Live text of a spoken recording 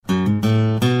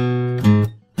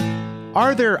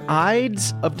Are there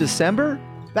Ides of December?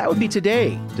 That would be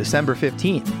today, December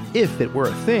 15th, if it were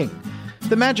a thing.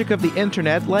 The magic of the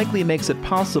internet likely makes it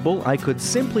possible I could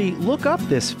simply look up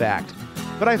this fact,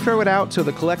 but I throw it out to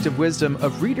the collective wisdom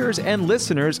of readers and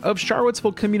listeners of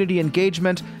Charlottesville Community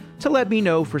Engagement to let me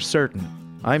know for certain.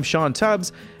 I'm Sean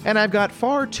Tubbs, and I've got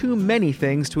far too many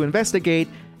things to investigate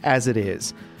as it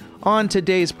is. On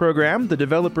today's program, the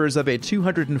developers of a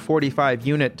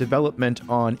 245-unit development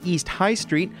on East High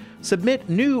Street submit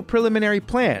new preliminary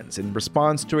plans in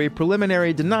response to a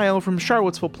preliminary denial from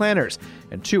Charlottesville planners,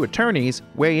 and two attorneys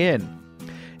weigh in.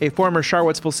 A former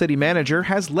Charlottesville city manager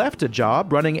has left a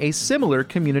job running a similar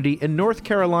community in North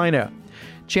Carolina.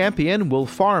 Champion will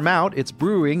farm out its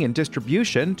brewing and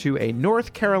distribution to a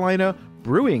North Carolina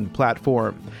brewing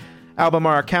platform.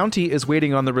 Albemarle County is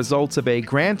waiting on the results of a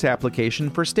grant application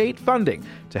for state funding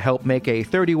to help make a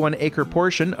 31-acre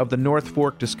portion of the North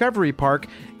Fork Discovery Park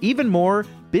even more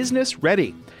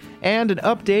business-ready, and an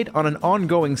update on an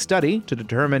ongoing study to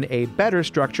determine a better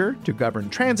structure to govern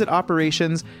transit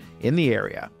operations in the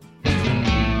area.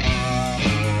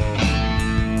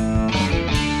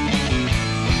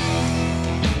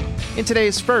 In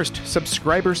today's first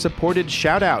subscriber-supported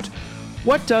shout-out,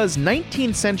 what does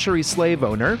 19th century slave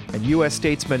owner and U.S.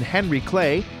 statesman Henry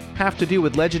Clay have to do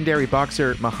with legendary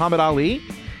boxer Muhammad Ali?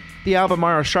 The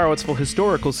Albemarle Charlottesville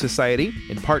Historical Society,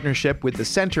 in partnership with the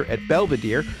Center at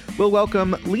Belvedere, will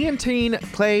welcome Leontine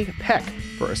Clay Peck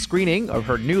for a screening of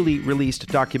her newly released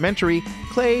documentary,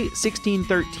 Clay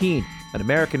 1613, An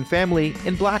American Family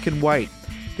in Black and White.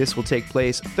 This will take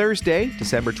place Thursday,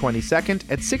 December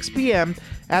 22nd at 6 p.m.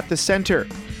 at the Center.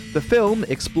 The film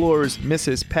explores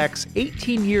Mrs. Peck's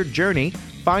 18-year journey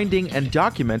finding and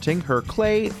documenting her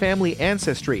Clay family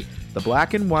ancestry, the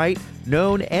black and white,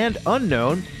 known and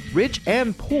unknown, rich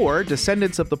and poor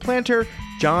descendants of the planter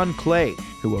John Clay,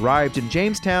 who arrived in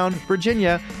Jamestown,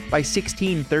 Virginia by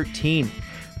 1613.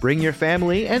 Bring your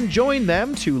family and join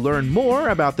them to learn more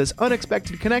about this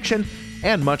unexpected connection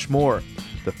and much more.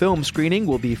 The film screening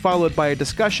will be followed by a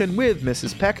discussion with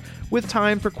Mrs. Peck with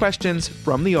time for questions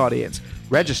from the audience.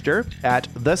 Register at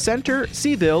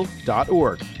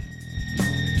thecentercville.org.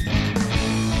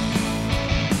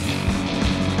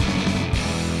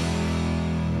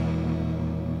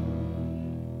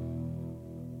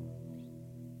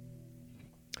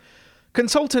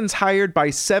 Consultants hired by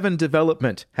 7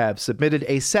 Development have submitted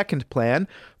a second plan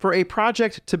for a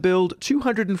project to build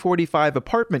 245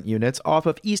 apartment units off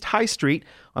of East High Street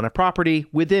on a property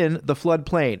within the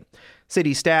floodplain.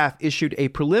 City staff issued a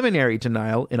preliminary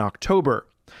denial in October.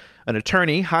 An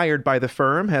attorney hired by the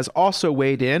firm has also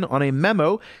weighed in on a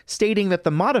memo stating that the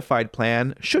modified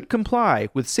plan should comply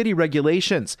with city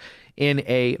regulations. In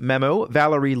a memo,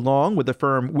 Valerie Long with the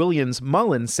firm Williams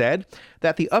Mullen said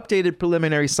that the updated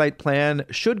preliminary site plan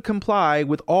should comply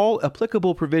with all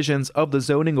applicable provisions of the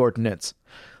zoning ordinance.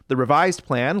 The revised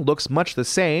plan looks much the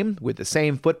same, with the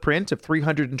same footprint of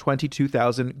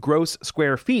 322,000 gross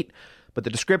square feet, but the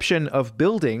description of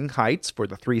building heights for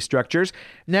the 3 structures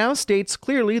now states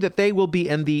clearly that they will be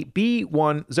in the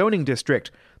B1 zoning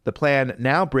district. The plan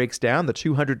now breaks down the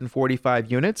 245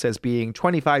 units as being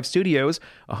 25 studios,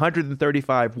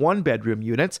 135 one-bedroom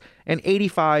units, and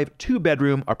 85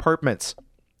 two-bedroom apartments.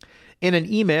 In an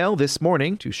email this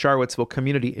morning to Charlottesville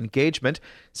Community Engagement,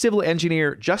 civil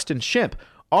engineer Justin Shimp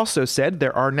also said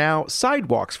there are now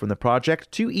sidewalks from the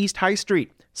project to East High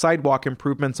Street, sidewalk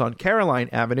improvements on Caroline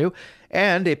Avenue,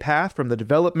 and a path from the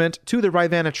development to the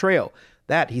Rivanna Trail.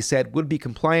 That, he said, would be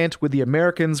compliant with the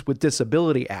Americans with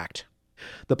Disability Act.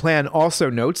 The plan also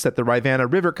notes that the Rivanna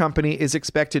River Company is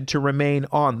expected to remain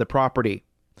on the property.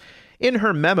 In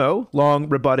her memo, Long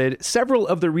rebutted several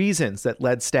of the reasons that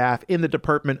led staff in the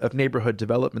Department of Neighborhood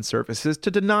Development Services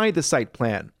to deny the site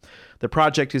plan. The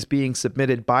project is being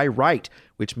submitted by right,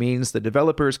 which means the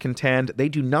developers contend they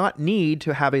do not need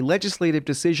to have a legislative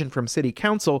decision from City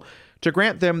Council to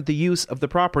grant them the use of the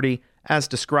property as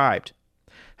described.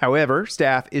 However,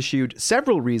 staff issued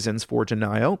several reasons for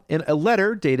denial in a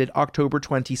letter dated October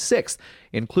 26th,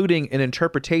 including an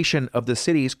interpretation of the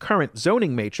city's current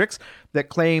zoning matrix that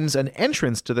claims an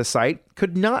entrance to the site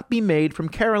could not be made from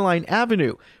Caroline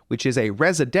Avenue, which is a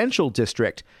residential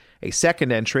district. A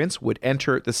second entrance would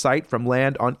enter the site from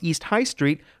land on East High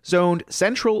Street, zoned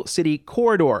Central City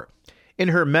Corridor. In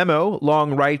her memo,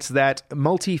 Long writes that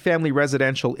multifamily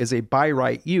residential is a by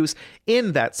right use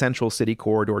in that Central City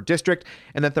Corridor district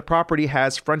and that the property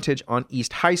has frontage on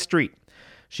East High Street.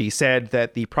 She said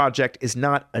that the project is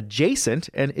not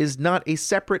adjacent and is not a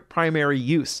separate primary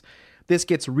use. This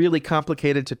gets really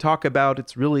complicated to talk about.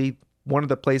 It's really one of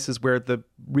the places where the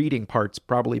reading part's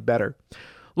probably better.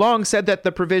 Long said that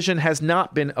the provision has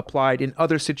not been applied in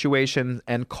other situations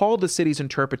and called the city's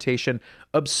interpretation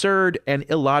absurd and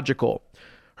illogical.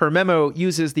 Her memo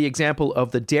uses the example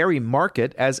of the dairy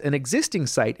market as an existing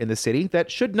site in the city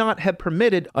that should not have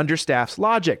permitted under staff's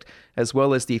logic, as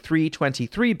well as the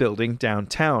 323 building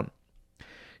downtown.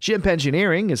 Schimpf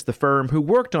Engineering is the firm who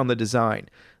worked on the design.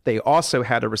 They also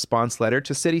had a response letter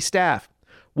to city staff.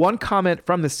 One comment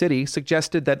from the city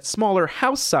suggested that smaller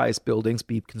house-sized buildings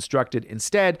be constructed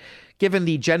instead, given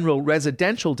the general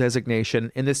residential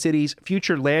designation in the city's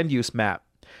future land use map.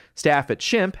 Staff at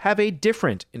Schimpf have a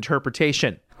different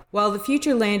interpretation. While the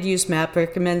future land use map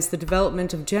recommends the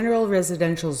development of general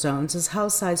residential zones as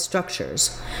house-sized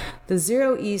structures, the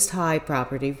Zero East High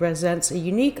property presents a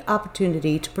unique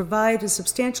opportunity to provide a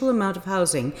substantial amount of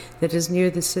housing that is near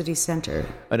the city center.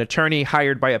 An attorney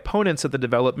hired by opponents of the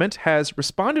development has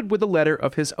responded with a letter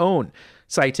of his own,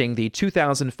 citing the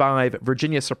 2005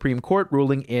 Virginia Supreme Court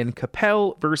ruling in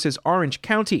Capel versus Orange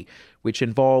County, which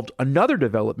involved another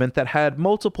development that had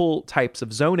multiple types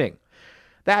of zoning.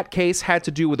 That case had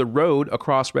to do with a road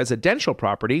across residential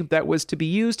property that was to be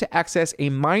used to access a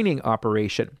mining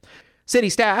operation. City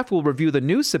staff will review the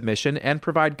new submission and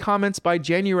provide comments by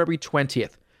January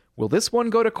 20th. Will this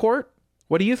one go to court?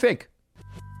 What do you think?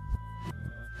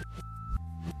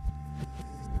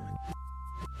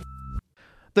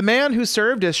 The man who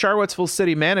served as Charlottesville's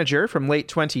city manager from late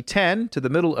 2010 to the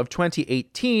middle of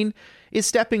 2018 is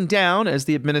stepping down as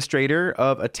the administrator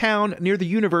of a town near the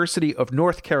University of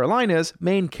North Carolina's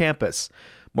main campus.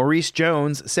 Maurice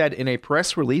Jones said in a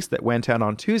press release that went out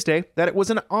on Tuesday that it was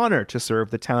an honor to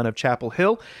serve the town of Chapel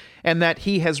Hill and that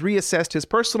he has reassessed his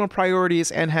personal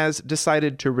priorities and has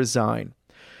decided to resign.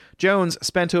 Jones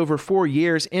spent over 4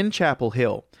 years in Chapel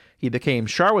Hill. He became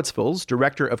Charlottesville's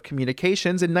Director of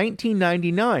Communications in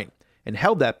 1999 and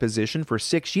held that position for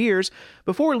 6 years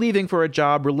before leaving for a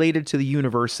job related to the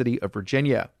University of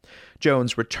Virginia.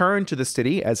 Jones returned to the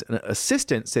city as an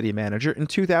assistant city manager in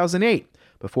 2008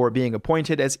 before being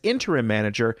appointed as interim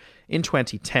manager in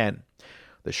 2010.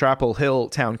 The Chapel Hill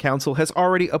Town Council has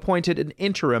already appointed an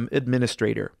interim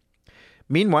administrator.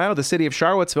 Meanwhile, the city of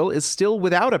Charlottesville is still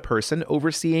without a person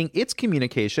overseeing its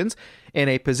communications in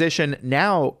a position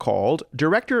now called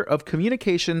Director of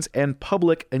Communications and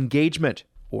Public Engagement,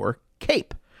 or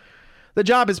CAPE. The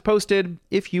job is posted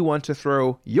if you want to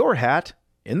throw your hat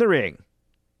in the ring.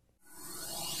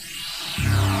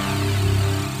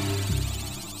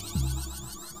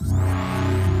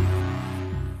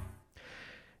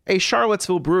 A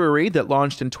Charlottesville brewery that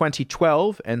launched in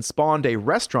 2012 and spawned a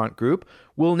restaurant group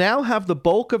will now have the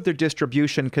bulk of their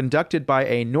distribution conducted by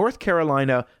a North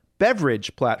Carolina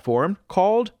beverage platform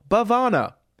called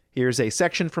Bavana. Here's a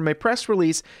section from a press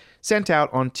release sent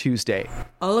out on Tuesday.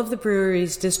 All of the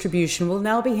brewery's distribution will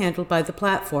now be handled by the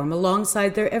platform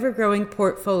alongside their ever-growing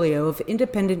portfolio of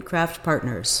independent craft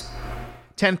partners.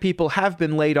 10 people have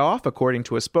been laid off, according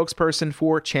to a spokesperson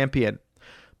for Champion.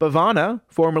 Bavana,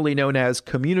 formerly known as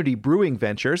Community Brewing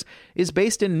Ventures, is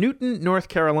based in Newton, North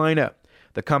Carolina.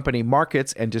 The company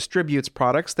markets and distributes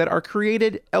products that are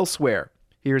created elsewhere.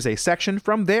 Here's a section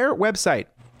from their website.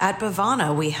 At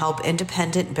Bavana, we help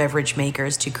independent beverage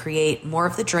makers to create more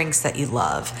of the drinks that you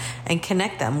love and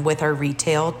connect them with our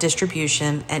retail,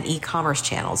 distribution, and e-commerce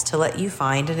channels to let you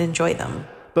find and enjoy them.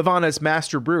 Bavana's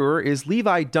master brewer is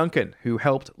Levi Duncan, who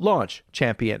helped launch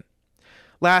Champion.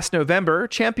 Last November,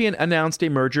 Champion announced a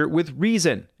merger with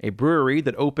Reason, a brewery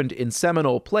that opened in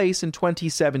Seminole Place in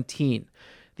 2017.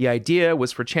 The idea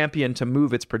was for Champion to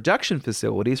move its production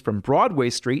facilities from Broadway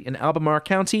Street in Albemarle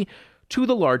County to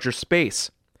the larger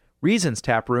space. Reason's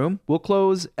tap room will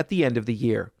close at the end of the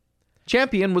year.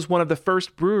 Champion was one of the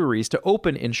first breweries to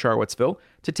open in Charlottesville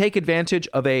to take advantage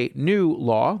of a new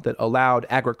law that allowed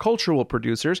agricultural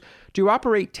producers to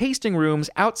operate tasting rooms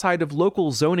outside of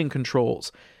local zoning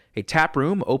controls. A tap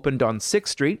room opened on 6th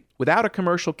Street without a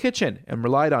commercial kitchen and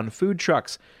relied on food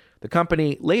trucks. The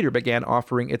company later began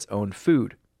offering its own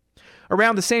food.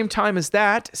 Around the same time as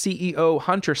that, CEO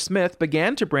Hunter Smith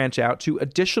began to branch out to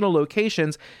additional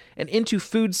locations and into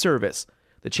food service.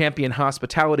 The Champion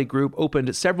Hospitality Group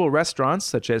opened several restaurants,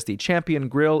 such as the Champion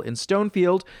Grill in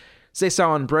Stonefield,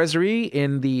 Saison Brasserie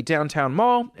in the downtown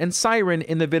mall, and Siren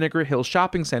in the Vinegar Hill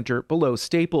Shopping Center below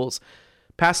Staples.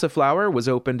 Passiflower was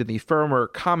opened in the former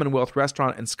Commonwealth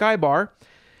Restaurant and Sky Bar.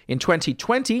 In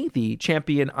 2020, the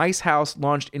Champion Ice House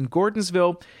launched in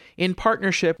Gordonsville in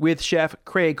partnership with chef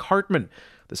Craig Hartman.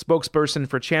 The spokesperson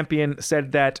for Champion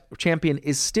said that Champion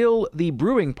is still the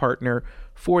brewing partner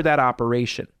for that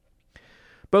operation.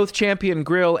 Both Champion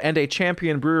Grill and a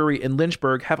Champion Brewery in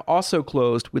Lynchburg have also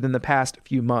closed within the past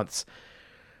few months.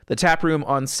 The tap room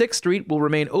on 6th Street will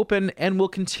remain open and will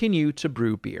continue to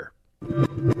brew beer.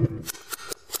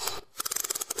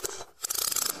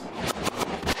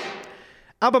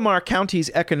 Albemarle County's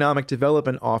Economic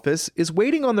Development Office is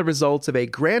waiting on the results of a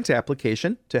grant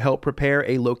application to help prepare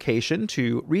a location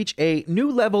to reach a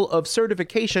new level of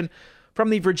certification from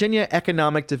the Virginia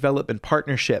Economic Development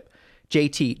Partnership.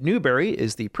 J.T. Newberry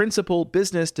is the Principal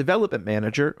Business Development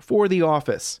Manager for the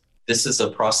office. This is a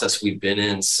process we've been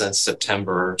in since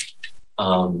September,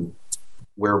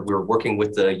 where we're working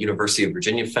with the University of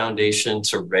Virginia Foundation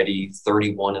to ready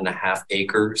 31.5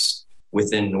 acres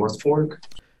within North Fork.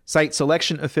 Site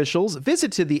selection officials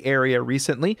visited the area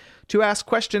recently to ask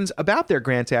questions about their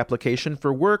grant application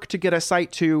for work to get a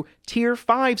site to Tier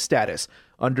 5 status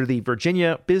under the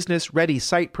Virginia Business Ready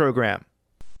Site Program.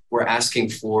 We're asking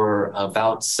for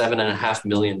about $7.5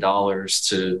 million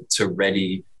to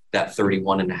ready that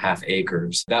 31.5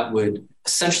 acres. That would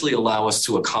essentially allow us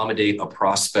to accommodate a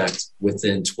prospect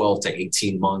within 12 to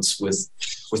 18 months with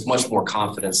much more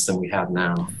confidence than we have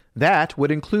now. That would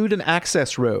include an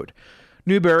access road.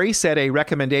 Newberry said a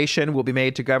recommendation will be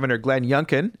made to Governor Glenn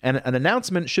Youngkin, and an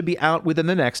announcement should be out within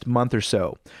the next month or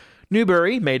so.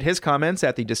 Newberry made his comments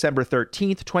at the December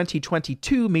 13th,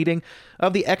 2022 meeting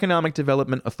of the Economic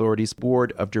Development Authority's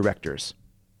Board of Directors.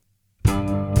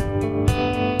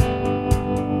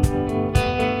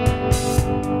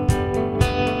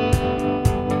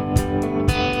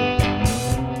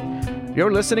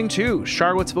 You're listening to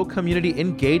Charlottesville Community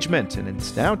Engagement, and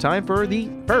it's now time for the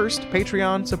first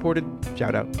Patreon-supported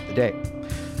shout-out of the day.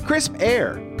 Crisp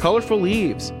air, colorful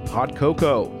leaves, hot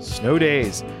cocoa, snow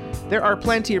days. There are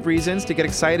plenty of reasons to get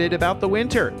excited about the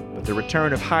winter, but the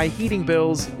return of high heating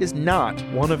bills is not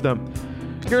one of them.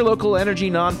 Your local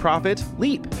energy nonprofit,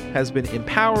 LEAP, has been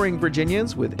empowering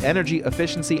Virginians with energy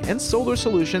efficiency and solar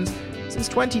solutions since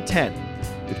 2010.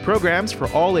 With programs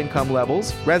for all income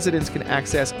levels, residents can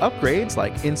access upgrades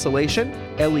like insulation,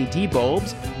 LED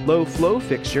bulbs, low-flow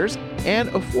fixtures, and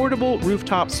affordable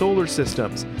rooftop solar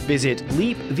systems. Visit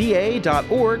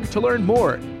leapva.org to learn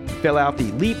more. Fill out the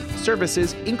LEAP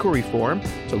Services Inquiry Form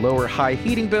to lower high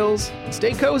heating bills and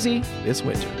stay cozy this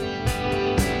winter.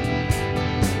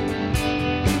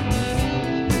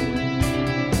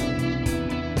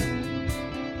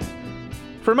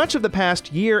 For much of the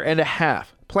past year and a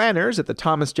half, planners at the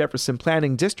Thomas Jefferson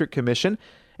Planning District Commission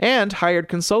and hired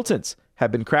consultants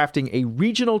have been crafting a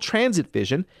regional transit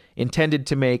vision intended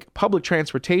to make public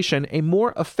transportation a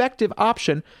more effective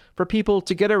option for people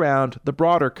to get around the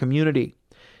broader community.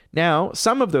 Now,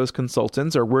 some of those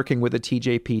consultants are working with the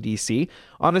TJPDC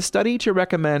on a study to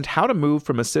recommend how to move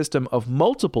from a system of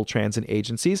multiple transit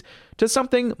agencies to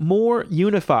something more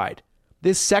unified.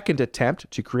 This second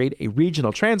attempt to create a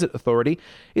regional transit authority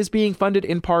is being funded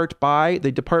in part by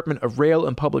the Department of Rail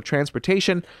and Public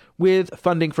Transportation with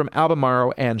funding from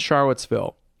Albemarle and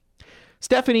Charlottesville.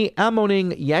 Stephanie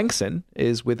Amoning-Yangson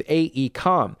is with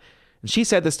AECOM. She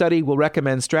said the study will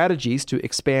recommend strategies to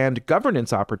expand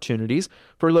governance opportunities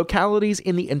for localities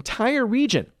in the entire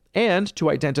region and to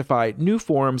identify new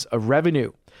forms of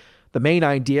revenue. The main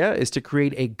idea is to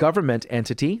create a government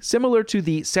entity similar to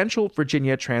the Central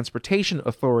Virginia Transportation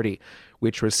Authority,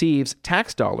 which receives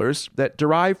tax dollars that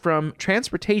derive from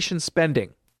transportation spending.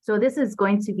 So this is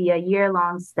going to be a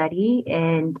year-long study,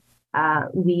 and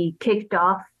we kicked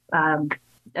off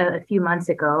a few months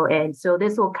ago. And so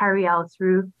this will carry out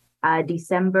through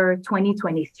December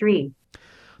 2023.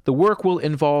 The work will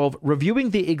involve reviewing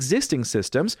the existing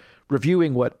systems,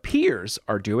 reviewing what peers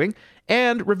are doing,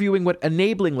 and reviewing what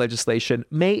enabling legislation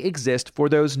may exist for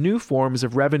those new forms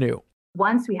of revenue.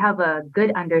 Once we have a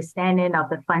good understanding of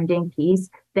the funding piece,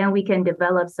 then we can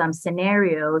develop some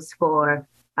scenarios for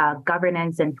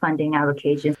governance and funding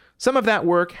allocations. Some of that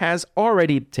work has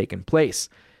already taken place.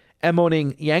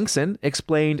 Amoning-Yangson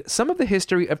explained some of the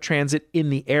history of transit in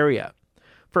the area.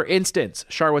 For instance,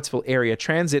 Charlottesville Area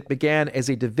Transit began as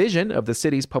a division of the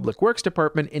city's Public Works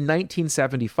Department in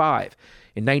 1975.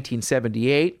 In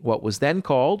 1978, what was then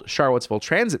called Charlottesville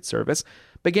Transit Service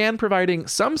began providing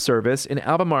some service in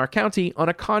Albemarle County on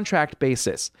a contract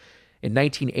basis. In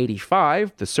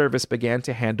 1985, the service began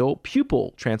to handle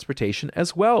pupil transportation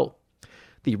as well.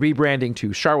 The rebranding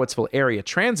to Charlottesville Area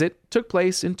Transit took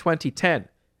place in 2010,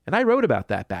 and I wrote about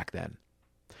that back then.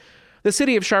 The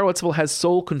city of Charlottesville has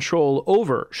sole control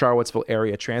over Charlottesville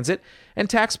Area Transit, and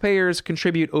taxpayers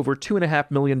contribute over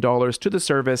 $2.5 million to the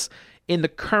service in the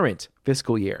current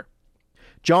fiscal year.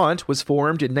 Jaunt was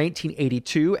formed in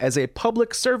 1982 as a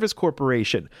public service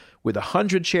corporation with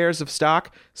 100 shares of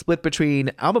stock split between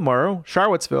Albemarle,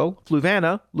 Charlottesville,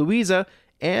 Fluvanna, Louisa,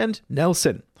 and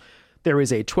Nelson. There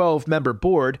is a 12-member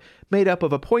board made up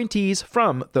of appointees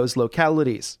from those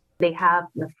localities. They have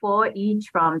 4 each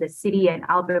from the city and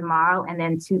Albemarle, and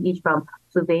then 2 each from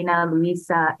Fluvanna,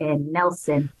 Louisa, and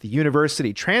Nelson. The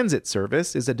University Transit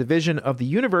Service is a division of the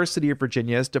University of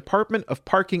Virginia's Department of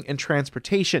Parking and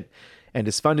Transportation and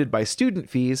is funded by student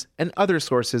fees and other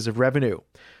sources of revenue.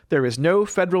 There is no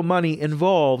federal money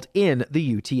involved in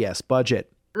the UTS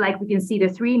budget. Like we can see, the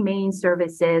 3 main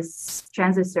services,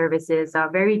 transit services, are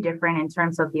very different in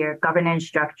terms of their governance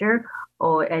structure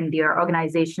and their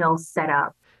organizational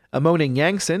setup. Amoni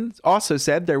Yangson also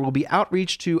said there will be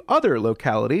outreach to other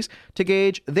localities to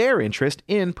gauge their interest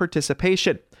in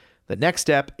participation. The next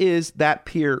step is that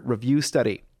peer review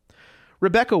study.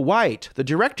 Rebecca White, the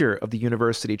director of the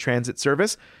University Transit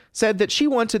Service, said that she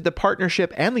wanted the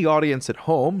partnership and the audience at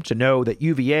home to know that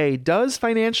UVA does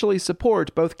financially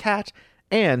support both CAT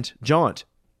and Jaunt.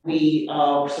 We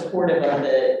are supportive of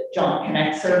the Jaunt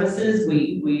Connect services.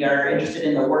 We are interested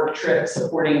in the work trip,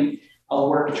 supporting a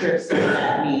work trip, so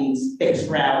that means fixed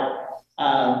route.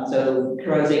 So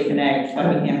Crozet Connect,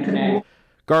 Buckingham Connect.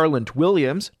 Garland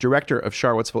Williams, director of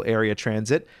Charlottesville Area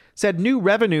Transit, said new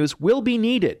revenues will be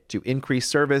needed to increase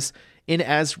service in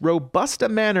as robust a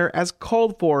manner as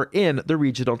called for in the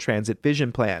Regional Transit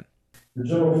Vision Plan. The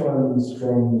general funds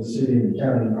from the city and the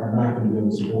county are not going to be able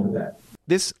to support that.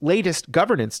 This latest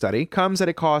governance study comes at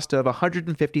a cost of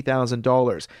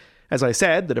 $150,000. As I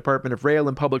said, the Department of Rail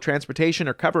and Public Transportation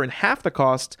are covering half the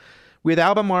costs, with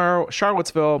Albemarle,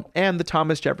 Charlottesville, and the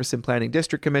Thomas Jefferson Planning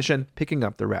District Commission picking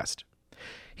up the rest.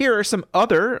 Here are some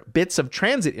other bits of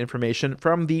transit information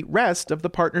from the rest of the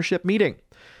partnership meeting.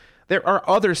 There are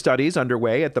other studies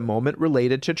underway at the moment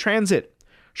related to transit.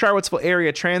 Charlottesville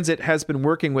Area Transit has been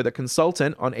working with a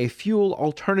consultant on a fuel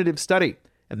alternative study,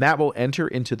 and that will enter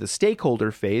into the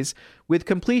stakeholder phase with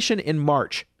completion in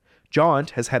March.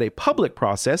 Jaunt has had a public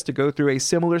process to go through a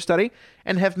similar study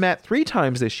and have met 3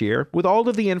 times this year with all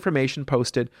of the information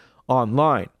posted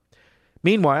online.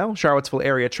 Meanwhile, Charlottesville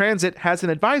Area Transit has an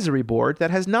advisory board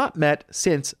that has not met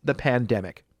since the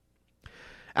pandemic.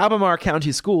 Albemarle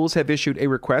County Schools have issued a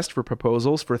request for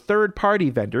proposals for third-party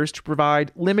vendors to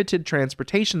provide limited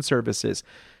transportation services.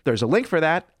 There's a link for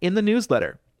that in the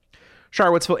newsletter.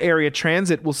 Charlottesville Area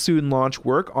Transit will soon launch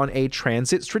work on a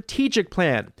transit strategic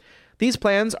plan. These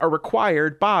plans are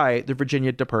required by the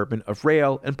Virginia Department of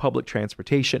Rail and Public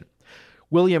Transportation.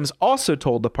 Williams also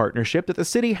told the partnership that the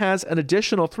city has an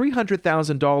additional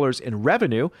 $300,000 in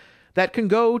revenue that can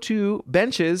go to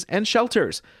benches and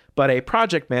shelters, but a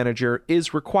project manager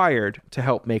is required to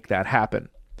help make that happen.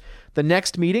 The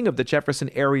next meeting of the Jefferson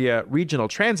Area Regional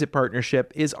Transit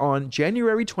Partnership is on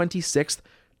January 26th,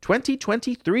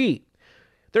 2023.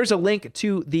 There's a link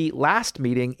to the last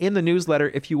meeting in the newsletter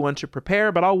if you want to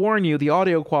prepare, but I'll warn you, the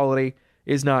audio quality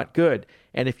is not good.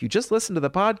 And if you just listen to the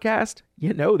podcast,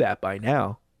 you know that by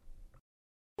now.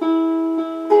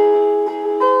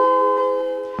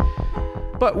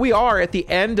 But we are at the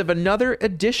end of another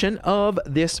edition of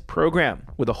this program,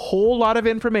 with a whole lot of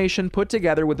information put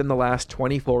together within the last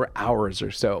 24 hours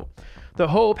or so. The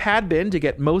hope had been to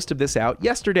get most of this out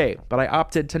yesterday, but I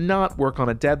opted to not work on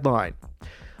a deadline.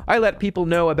 I let people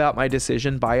know about my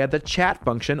decision via the chat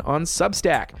function on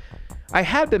Substack. I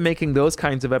had been making those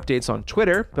kinds of updates on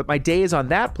Twitter, but my days on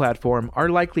that platform are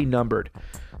likely numbered.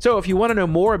 So if you want to know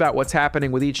more about what's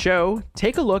happening with each show,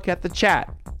 take a look at the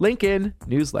chat. Link in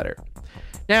newsletter.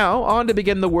 Now, on to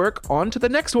begin the work on to the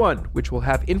next one, which will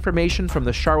have information from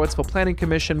the Charlottesville Planning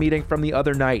Commission meeting from the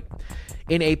other night.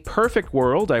 In a perfect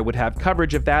world, I would have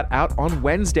coverage of that out on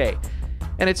Wednesday.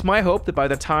 And it's my hope that by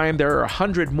the time there are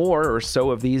 100 more or so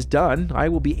of these done, I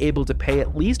will be able to pay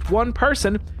at least one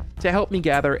person to help me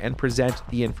gather and present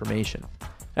the information.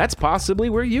 That's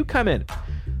possibly where you come in.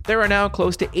 There are now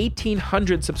close to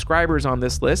 1,800 subscribers on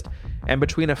this list, and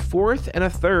between a fourth and a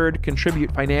third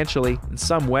contribute financially in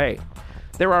some way.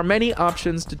 There are many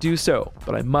options to do so,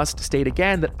 but I must state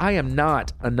again that I am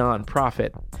not a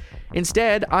nonprofit.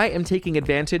 Instead, I am taking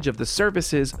advantage of the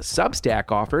services Substack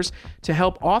offers to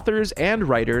help authors and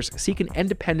writers seek an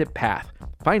independent path,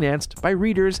 financed by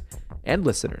readers and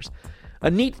listeners.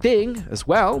 A neat thing, as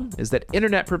well, is that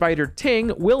internet provider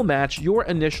Ting will match your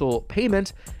initial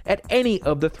payment at any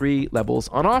of the 3 levels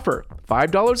on offer.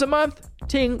 $5 a month,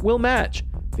 Ting will match.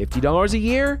 $50 a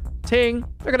year, Ting,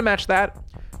 they're going to match that.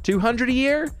 $200 a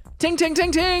year, Ting, ting,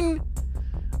 ting, ting!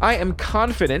 I am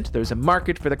confident there's a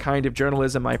market for the kind of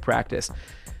journalism I practice,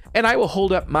 and I will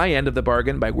hold up my end of the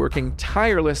bargain by working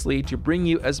tirelessly to bring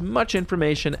you as much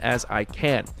information as I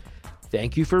can.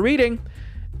 Thank you for reading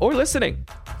or listening.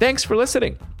 Thanks for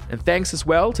listening, and thanks as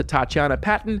well to Tatiana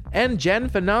Patton and Jen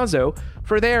Finazzo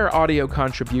for their audio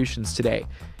contributions today.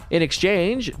 In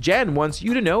exchange, Jen wants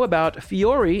you to know about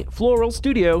Fiore Floral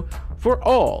Studio for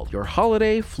all your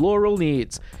holiday floral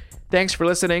needs. Thanks for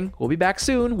listening. We'll be back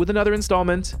soon with another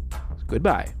installment.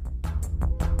 Goodbye.